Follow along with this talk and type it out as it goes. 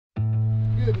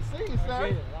good to see you,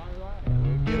 sir.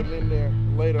 We'll get them in there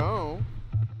later on.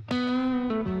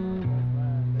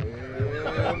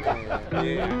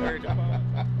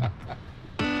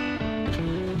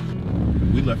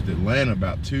 We left Atlanta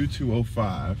about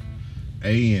 2:05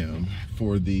 a.m.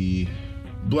 for the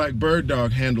Black Bird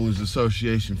Dog Handlers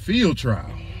Association field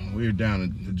trial. We're down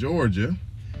in Georgia,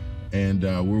 and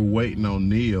we're waiting on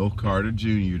Neal Carter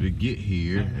Jr. to get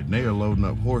here, and they are loading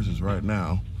up horses right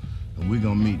now. And we're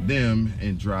gonna meet them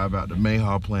and drive out to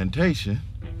Mayhaw Plantation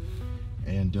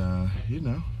and, you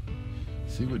know,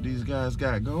 see what these guys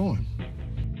got going.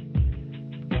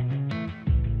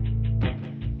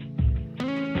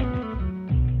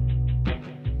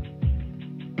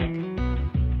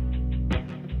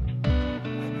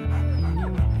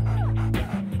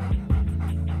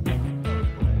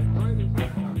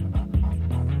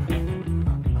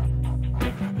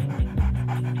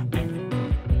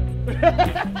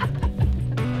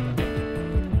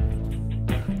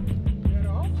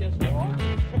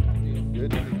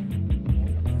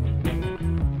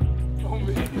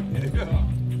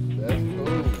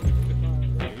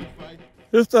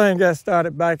 This thing got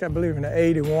started back, I believe, in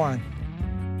 '81.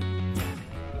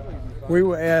 We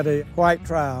were at a white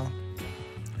trial,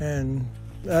 and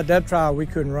at that trial we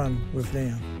couldn't run with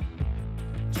them.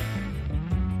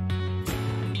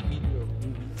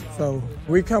 So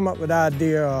we come up with the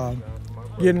idea of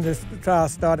getting this trial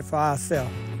started for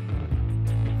ourselves.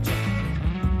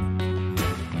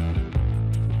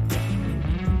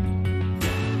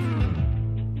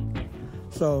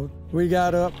 So we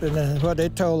got up, and then what they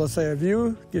told us, if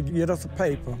you could get us a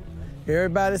paper,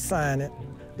 everybody sign it,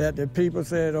 that the people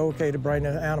said okay to bring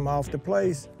the animal off the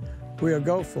place, we'll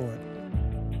go for it.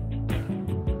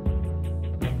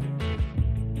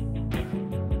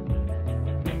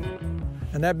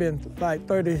 And that been like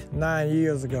 39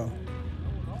 years ago.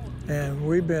 And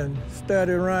we've been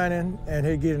steady running, and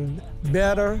it's getting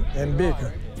better and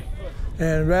bigger.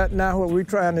 And right now what we're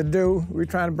trying to do, we're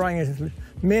trying to bring as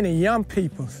many young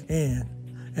people in.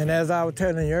 And as I was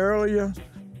telling you earlier,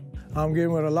 I'm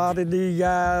getting with a lot of these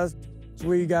guys.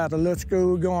 We got a little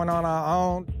school going on our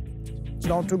own.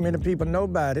 Don't too many people know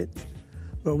about it,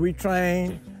 but we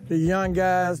train the young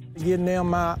guys, getting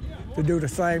them out to do the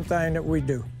same thing that we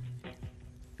do.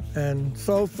 And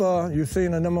so far, you've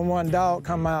seen the #1 dog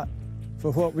come out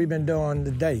for what we've been doing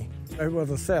today. It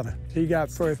was a setter. He got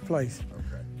first place.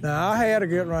 Okay. Now, I had a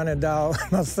good running dog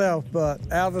myself, but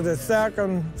after the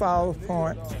second foul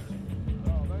point,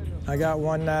 I got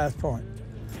one nice point.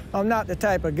 I'm not the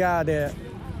type of guy that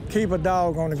keep a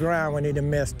dog on the ground when he done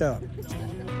messed up.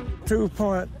 2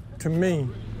 point to me,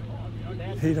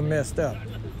 he done messed up.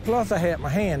 Plus, I had my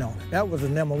hand on it. That was the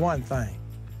 #1 thing.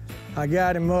 I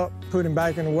got him up, put him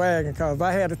back in the wagon, because if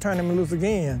I had to turn him loose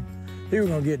again, he was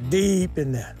gonna get deep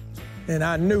in there, and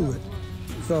I knew it.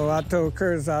 So I told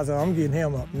Curtis, I said, I'm getting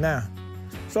him up now.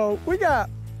 So we got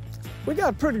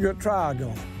a pretty good trial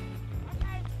going.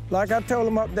 Like I told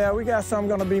him up there, we got some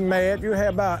gonna be mad. You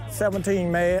have about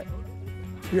 17 mad.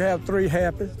 You have 3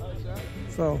 happy.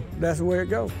 So that's the way it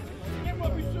goes.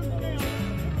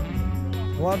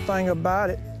 One thing about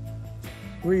it,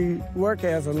 we work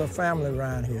as a little family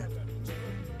around here.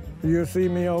 You'll see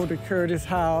me over to Curtis'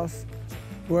 house,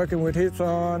 working with his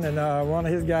son and one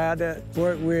of his guys that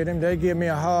work with him. They give me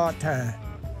a hard time.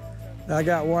 I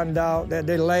got one dog that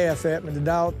they laugh at me. The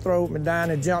dog threw me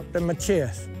down and jumped in my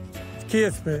chest,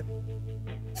 kissed me.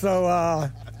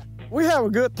 So we have a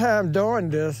good time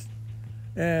doing this,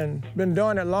 and been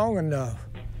doing it long enough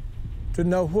to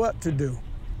know what to do.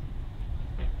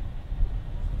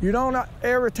 You don't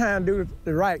every time do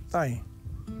the right thing,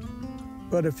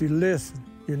 but if you listen,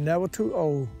 you're never too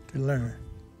old to learn.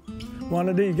 One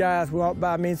of these guys walked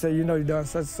by me and said, you know you done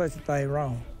such a thing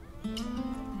wrong.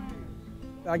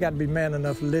 I got to be man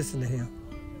enough to listen to him.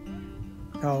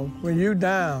 Because when you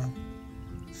down,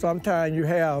 sometimes you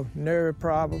have nerve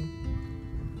problems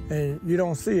and you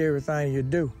don't see everything you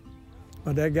do.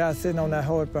 But that guy sitting on that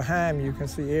horse behind you can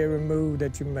see every move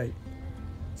that you make.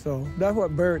 So that's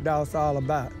what bird dog's all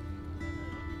about.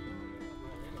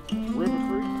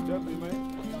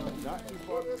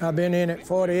 I've been in it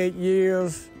 48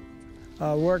 years,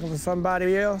 working for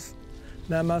somebody else.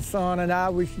 Now my son and I,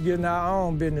 we should get our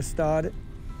own business started.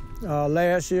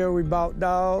 Last year we bought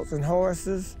dogs and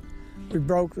horses. We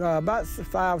broke about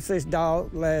 5 or 6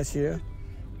 dogs last year.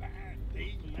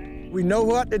 We know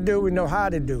what to do, we know how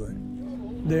to do it.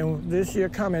 Then this year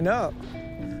coming up,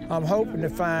 I'm hoping to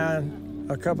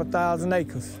find a couple thousand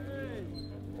acres.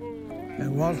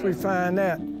 And once we find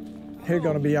that, we're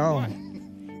gonna be on.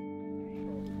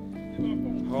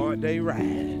 Hard day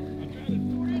ride.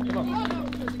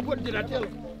 What did I tell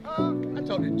him? I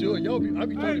talk to Judge. I be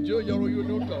talking to Judge. Y'all don't even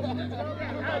know talk.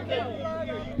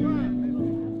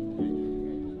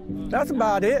 That's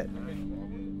about it.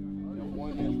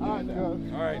 All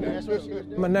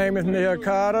right. My name is Neal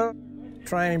Carter.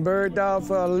 Train bird dog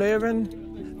for a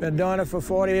living. Been doing it for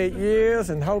 48 years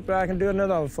and hope that I can do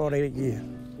another 48 years.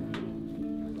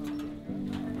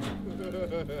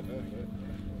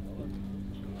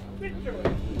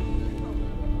 Victory.